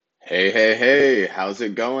Hey, how's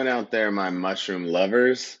it going out there, my mushroom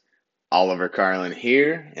lovers? Oliver Carlin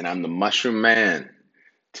here, and I'm the Mushroom Man.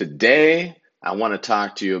 Today, I want to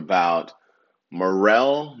talk to you about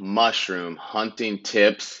morel mushroom hunting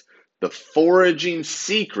tips, the foraging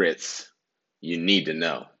secrets you need to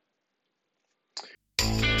know.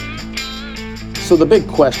 So the big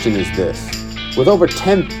question is this. With over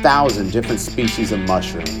 10,000 different species of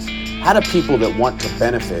mushrooms, how do people that want to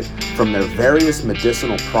benefit from their various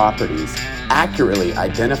medicinal properties accurately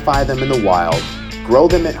identify them in the wild, grow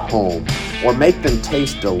them at home, or make them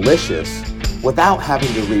taste delicious without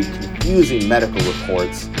having to read confusing medical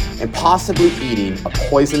reports and possibly eating a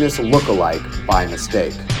poisonous look-alike by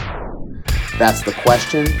mistake? That's the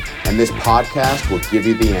question, and this podcast will give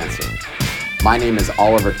you the answer. My name is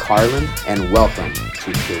Oliver Carlin, and welcome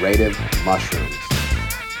to Curative Mushrooms.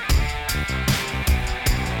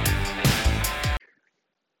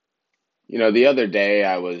 The other day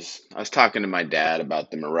I was talking to my dad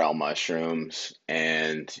about the morel mushrooms,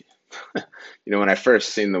 and when I first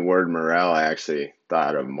seen the word morel, I actually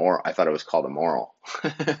thought of more. I thought it was called a moral.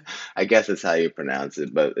 I guess it's how you pronounce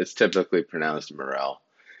it, but it's typically pronounced morel.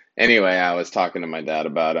 Anyway, I was talking to my dad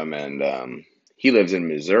about him, and he lives in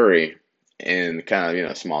Missouri, in kind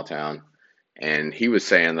of small town, and he was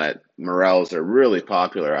saying that morels are really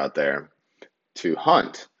popular out there to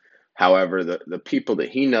hunt. However, the people that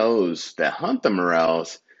he knows that hunt the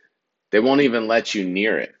morels, they won't even let you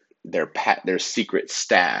near it. Their secret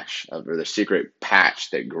stash or their secret patch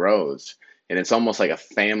that grows, and it's almost like a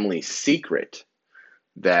family secret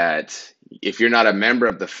that if you're not a member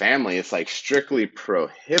of the family, it's like strictly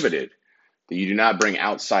prohibited that you do not bring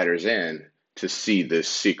outsiders in to see this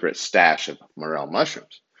secret stash of morel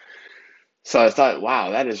mushrooms. So I thought,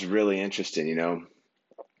 wow, that is really interesting.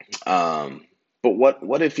 Um, but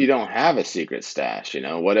what if you don't have a secret stash?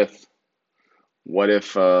 What if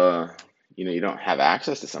you don't have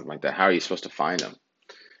access to something like that? How are you supposed to find them?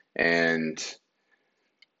 And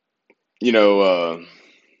you know,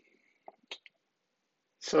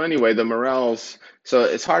 so anyway, the morels. So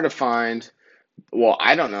it's hard to find. Well,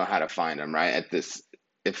 I don't know how to find them, right?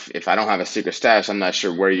 If I don't have a secret stash, I'm not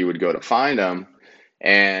sure where you would go to find them.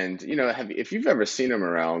 And if you've ever seen them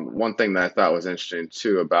around, one thing that I thought was interesting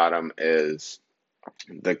too about them is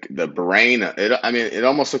the brain. I mean, it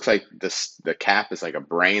almost looks like this. The cap is like a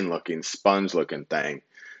brain looking, sponge looking thing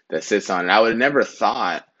that sits on it. I would have never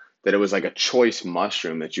thought that it was like a choice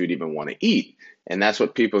mushroom that you would even want to eat. And that's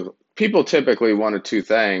what people typically one of two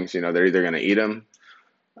things. They're either going to eat them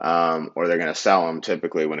or they're going to sell them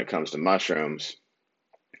typically when it comes to mushrooms.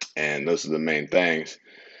 And those are the main things.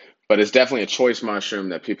 But it's definitely a choice mushroom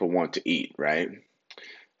that people want to eat, right?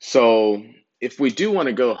 So if we do want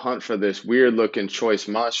to go hunt for this weird looking choice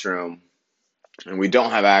mushroom and we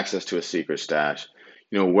don't have access to a secret stash,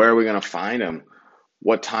 where are we going to find them?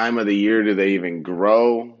 What time of the year do they even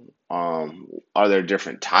grow? Are there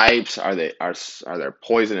different types? Are there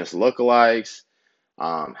poisonous lookalikes?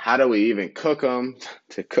 How do we even cook them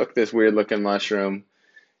to cook this weird looking mushroom?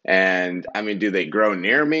 And I mean, do they grow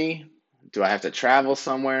near me? Do I have to travel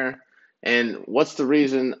somewhere? And what's the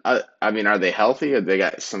reason? I mean, are they healthy? Or they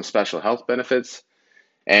got some special health benefits?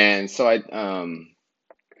 And so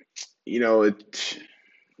you know, it,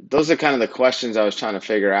 those are kind of the questions I was trying to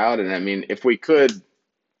figure out. And I mean, if we could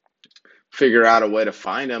figure out a way to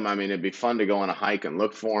find them, I mean, it'd be fun to go on a hike and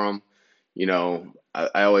look for them.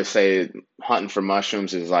 I always say hunting for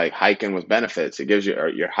mushrooms is like hiking with benefits. It gives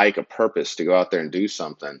your hike a purpose to go out there and do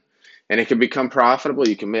something. And it can become profitable.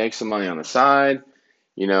 You can make some money on the side.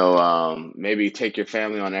 Maybe take your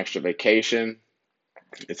family on extra vacation.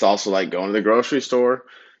 It's also like going to the grocery store.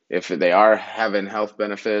 If they are having health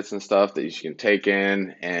benefits and stuff that you can take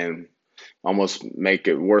in and almost make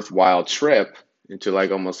it worthwhile trip into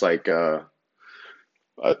like almost like a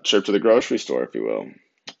trip to the grocery store, if you will.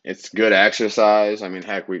 It's good exercise. I mean,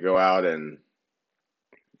 heck, we go out and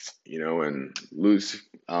lose,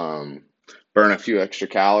 burn a few extra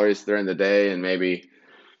calories during the day, and maybe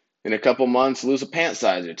in a couple months lose a pant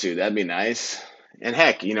size or two. That'd be nice. And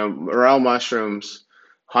heck, morel mushrooms,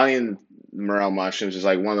 hunting morel mushrooms is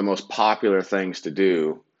like one of the most popular things to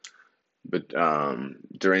do, but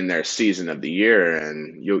during their season of the year,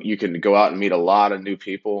 and you can go out and meet a lot of new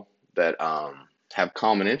people that have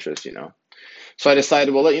common interests. So I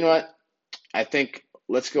decided, well, you know what? I think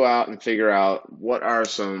let's go out and figure out what are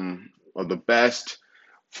some of the best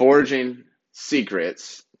foraging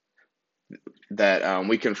secrets that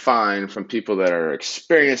we can find from people that are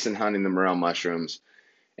experienced in hunting the morel mushrooms,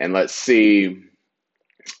 and let's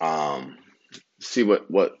um, see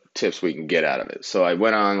what tips we can get out of it. So I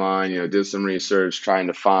went online, did some research trying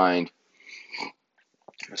to find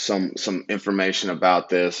some information about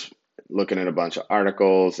this, looking at a bunch of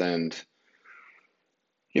articles, and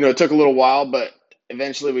it took a little while, but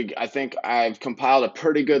eventually I think I've compiled a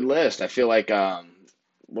pretty good list. I feel like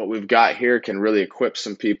what we've got here can really equip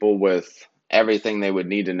some people with everything they would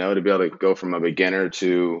need to know to be able to go from a beginner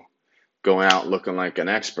to going out looking like an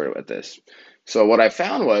expert with this. So what I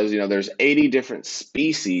found was, there's 80 different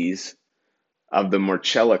species of the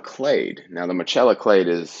Morchella clade. Now, the Morchella clade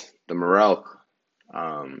is the morel,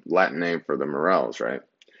 Latin name for the morels, right?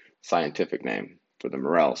 Scientific name for the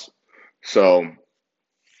morels. So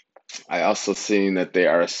I also seen that they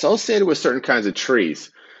are associated with certain kinds of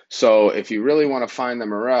trees. So if you really want to find the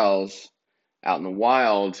morels out in the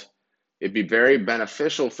wild, it'd be very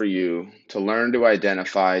beneficial for you to learn to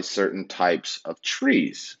identify certain types of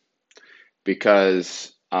trees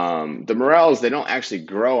because the morels, they don't actually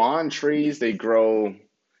grow on trees. They grow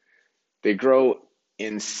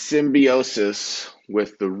in symbiosis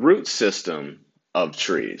with the root system of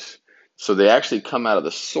trees. So they actually come out of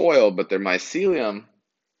the soil, but their mycelium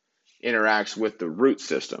interacts with the root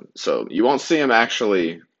system. So you won't see them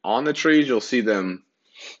actually on the trees. You'll see them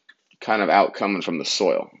kind of out coming from the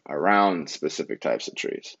soil around specific types of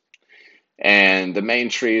trees. And the main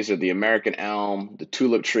trees are the American elm, the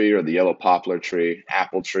tulip tree or the yellow poplar tree,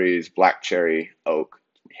 apple trees, black cherry, oak,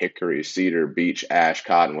 hickory, cedar, beech, ash,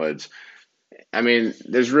 cottonwoods. I mean,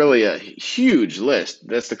 there's really a huge list.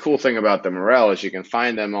 That's the cool thing about the morel is you can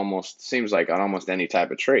find them almost seems like on almost any type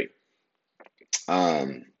of tree.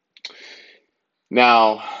 Um,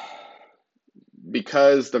 Now,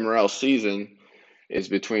 because the morel season is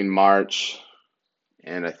between March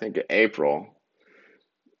and I think April,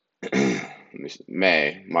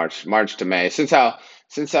 March to May. Since how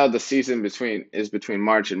the season between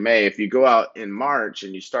March and May, if you go out in March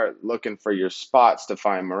and you start looking for your spots to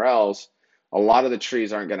find morels, a lot of the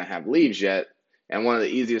trees aren't going to have leaves yet. And one of the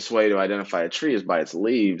easiest way to identify a tree is by its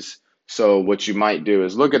leaves. So what you might do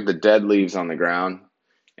is look at the dead leaves on the ground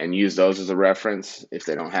and use those as a reference if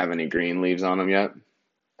they don't have any green leaves on them yet.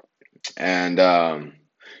 And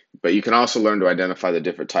but you can also learn to identify the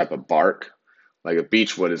different type of bark. Like a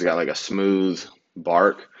beechwood has got like a smooth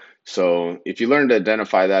bark. So if you learn to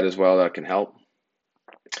identify that as well, that can help.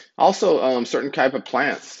 Also, certain type of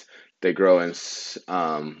plants they grow in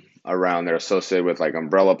around. They're associated with like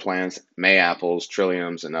umbrella plants, mayaples,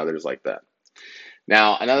 trilliums, and others like that.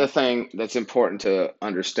 Now, another thing that's important to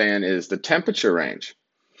understand is the temperature range.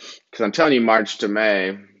 Because I'm telling you March to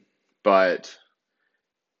May, but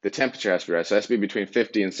the temperature has to be right. So it has to be between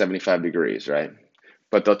 50 and 75 degrees, right?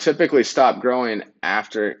 But they'll typically stop growing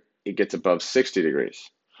after it gets above 60 degrees.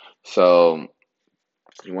 So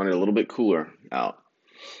you want it a little bit cooler out.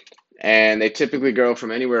 And they typically grow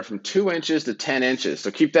from anywhere from 2 inches to 10 inches. So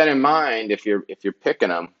keep that in mind if you're picking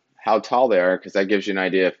them, how tall they are, because that gives you an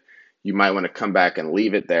idea if you might want to come back and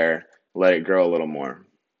leave it there, let it grow a little more.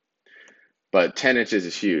 But 10 inches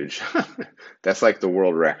is huge. That's like the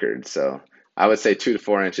world record. So I would say 2 to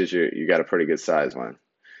 4 inches, you got a pretty good size one.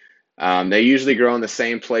 They usually grow in the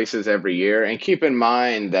same places every year. And keep in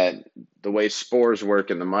mind that the way spores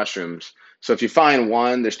work in the mushrooms, so if you find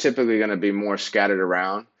one, there's typically going to be more scattered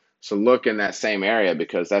around. So look in that same area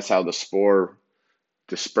because that's how the spore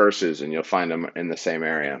disperses and you'll find them in the same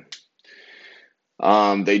area.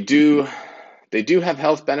 They do have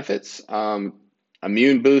health benefits,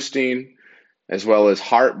 immune boosting, as well as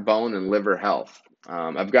heart, bone, and liver health.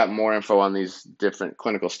 I've got more info on these different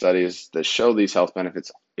clinical studies that show these health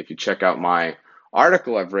benefits if you check out my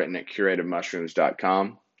article I've written at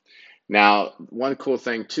curativemushrooms.com. Now, one cool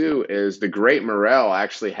thing too is the Great Morel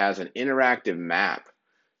actually has an interactive map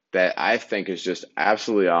that I think is just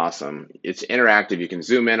absolutely awesome. It's interactive. You can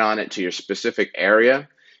zoom in on it to your specific area,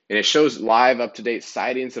 and it shows live, up-to-date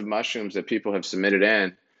sightings of mushrooms that people have submitted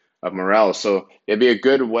in of morels. So it'd be a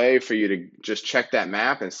good way for you to just check that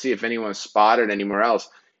map and see if anyone spotted any morels.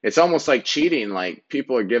 It's almost like cheating, like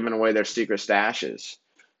people are giving away their secret stashes.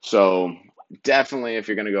 So definitely, if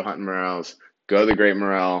you're going to go hunting morels, go to the Great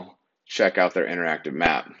Morel, check out their interactive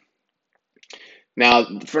map. Now,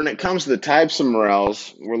 when it comes to the types of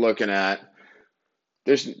morels we're looking at,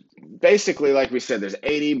 there's basically, like we said, there's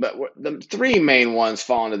 80, but the three main ones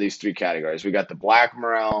fall into these three categories. We got the black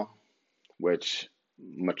morel, which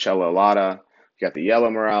Morchella alata. You got the yellow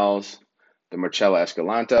morels, the Morchella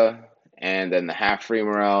esculenta, and then the half-free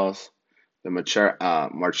morels, the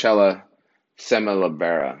Morchella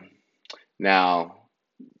semilibera. Now,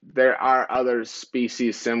 there are other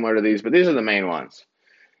species similar to these, but these are the main ones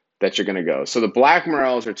that you're going to go. So the black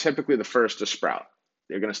morels are typically the first to sprout.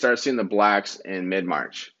 You're going to start seeing the blacks in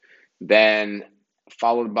mid-March. Then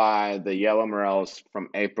followed by the yellow morels from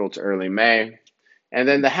April to early May. And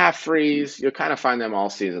then the half freeze, you'll kind of find them all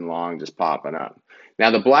season long just popping up.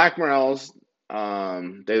 Now the black morels, they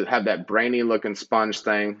have that brainy looking sponge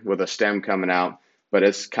thing with a stem coming out, but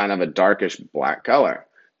it's kind of a darkish black color.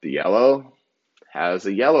 The yellow has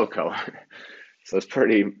a yellow color. So it's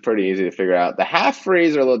pretty easy to figure out. The half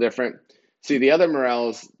freeze are a little different. See, the other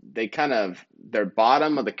morels, their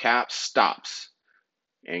bottom of the cap stops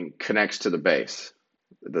and connects to the base,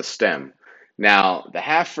 the stem. Now, the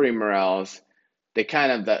half free morels, they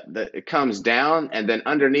kind of it comes down and then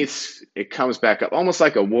underneath it comes back up, almost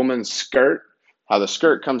like a woman's skirt, how the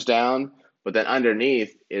skirt comes down, but then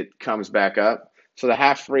underneath it comes back up. So the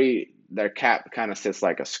half free, their cap kind of sits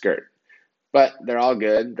like a skirt. But they're all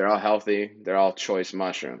good, they're all healthy, they're all choice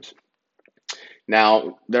mushrooms.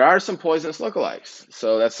 Now, there are some poisonous lookalikes,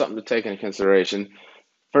 so that's something to take into consideration.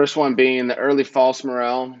 First one being the early false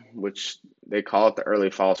morel, which they call it the early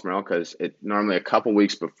false morel because it normally a couple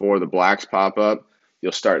weeks before the blacks pop up,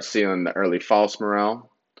 you'll start seeing the early false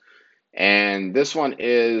morel. And this one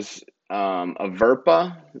is a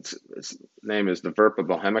Verpa. Its name is the Verpa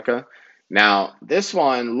bohemica. Now, this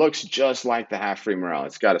one looks just like the half-free morel.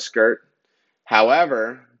 It's got a skirt.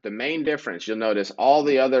 However, the main difference, you'll notice all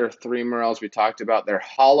the other three morels we talked about, they're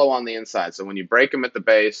hollow on the inside. So when you break them at the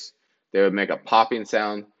base, they would make a popping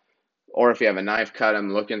sound. Or if you have a knife, cut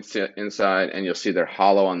them, look inside, and you'll see they're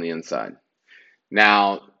hollow on the inside.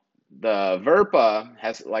 Now, the Verpa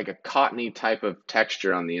has like a cottony type of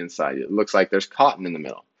texture on the inside. It looks like there's cotton in the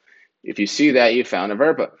middle. If you see that, you found a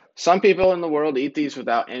Verpa. Some people in the world eat these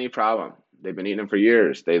without any problem. They've been eating them for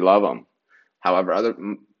years. They love them.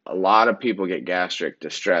 However, a lot of people get gastric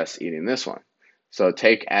distress eating this one. So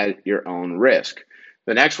take at your own risk.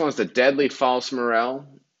 The next one is the deadly false morel.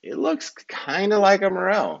 It looks kind of like a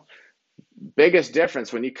morel. Biggest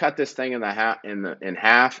difference when you cut this thing in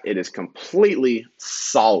half, it is completely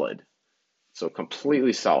solid. So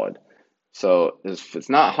completely solid. So if it's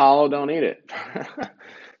not hollow, don't eat it.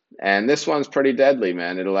 And this one's pretty deadly,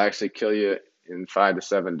 man. It'll actually kill you in 5 to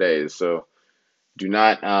 7 days. So do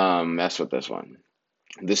not mess with this one.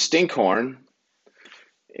 The stinkhorn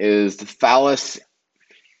is the Phallus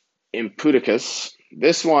impudicus.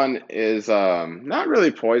 This one is not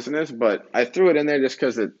really poisonous, but I threw it in there just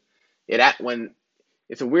because when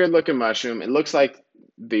it's a weird looking mushroom. It looks like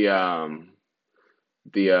the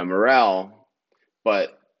morel,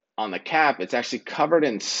 but on the cap, it's actually covered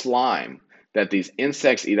in slime that these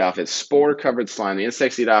insects eat off. It's spore covered slime. The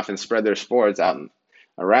insects eat off and spread their spores out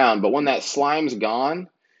around. But when that slime's gone,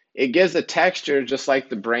 it gives a texture just like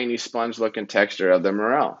the brainy sponge looking texture of the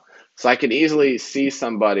morel. So I could easily see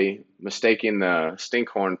somebody mistaking the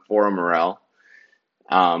stinkhorn for a morel.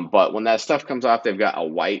 But when that stuff comes off, they've got a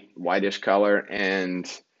whitish color, and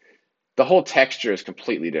the whole texture is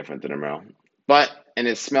completely different than a morel. And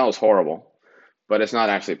it smells horrible, but it's not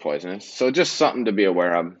actually poisonous. So just something to be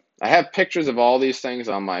aware of. I have pictures of all these things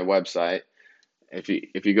on my website. If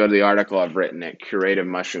you go to the article I've written at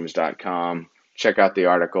curativemushrooms.com, check out the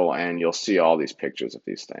article and you'll see all these pictures of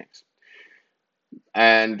these things.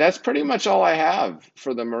 And that's pretty much all I have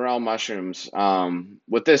for the morel mushrooms.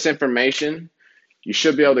 With this information, you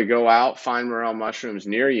should be able to go out, find morel mushrooms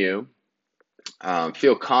near you,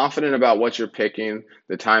 feel confident about what you're picking,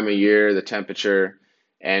 the time of year, the temperature,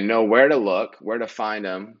 and know where to look, where to find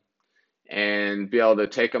them, and be able to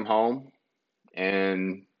take them home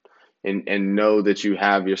and know that you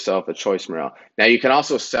have yourself a choice morel. Now, you can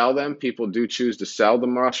also sell them. People do choose to sell the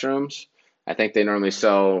mushrooms. I think they normally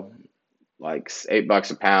sell like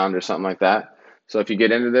 $8 a pound or something like that. So if you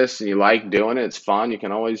get into this and you like doing it, it's fun. You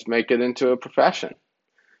can always make it into a profession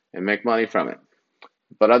and make money from it.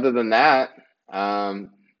 But other than that,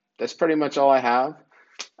 that's pretty much all I have.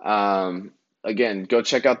 Again, go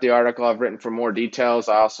check out the article I've written for more details.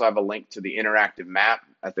 I also have a link to the interactive map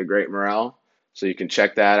at the Great Morel, so you can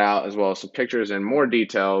check that out, as well as some pictures and more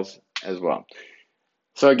details as well.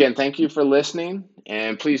 So again, thank you for listening,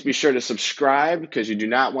 and please be sure to subscribe because you do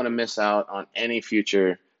not want to miss out on any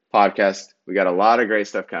future podcasts. We got a lot of great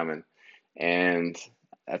stuff coming, and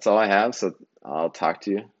that's all I have. So I'll talk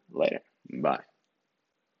to you later. Bye.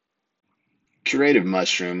 Curative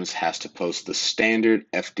Mushrooms has to post the standard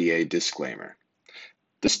FDA disclaimer.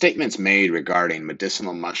 The statements made regarding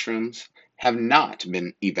medicinal mushrooms have not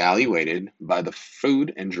been evaluated by the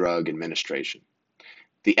Food and Drug Administration.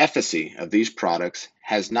 The efficacy of these products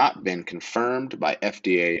has not been confirmed by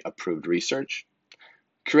FDA-approved research.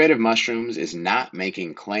 Curative Mushrooms is not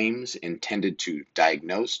making claims intended to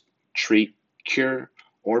diagnose, treat, cure,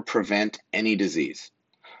 or prevent any disease.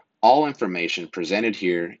 All information presented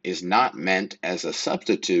here is not meant as a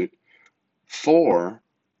substitute for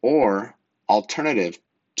or alternative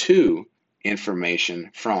to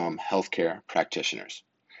information from healthcare practitioners.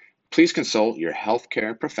 Please consult your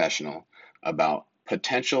healthcare professional about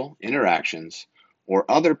potential interactions or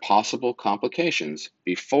other possible complications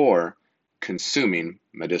before consuming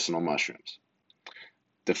medicinal mushrooms.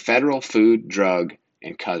 The Federal Food, Drug,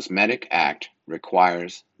 and Cosmetic Act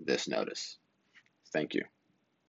requires this notice. Thank you.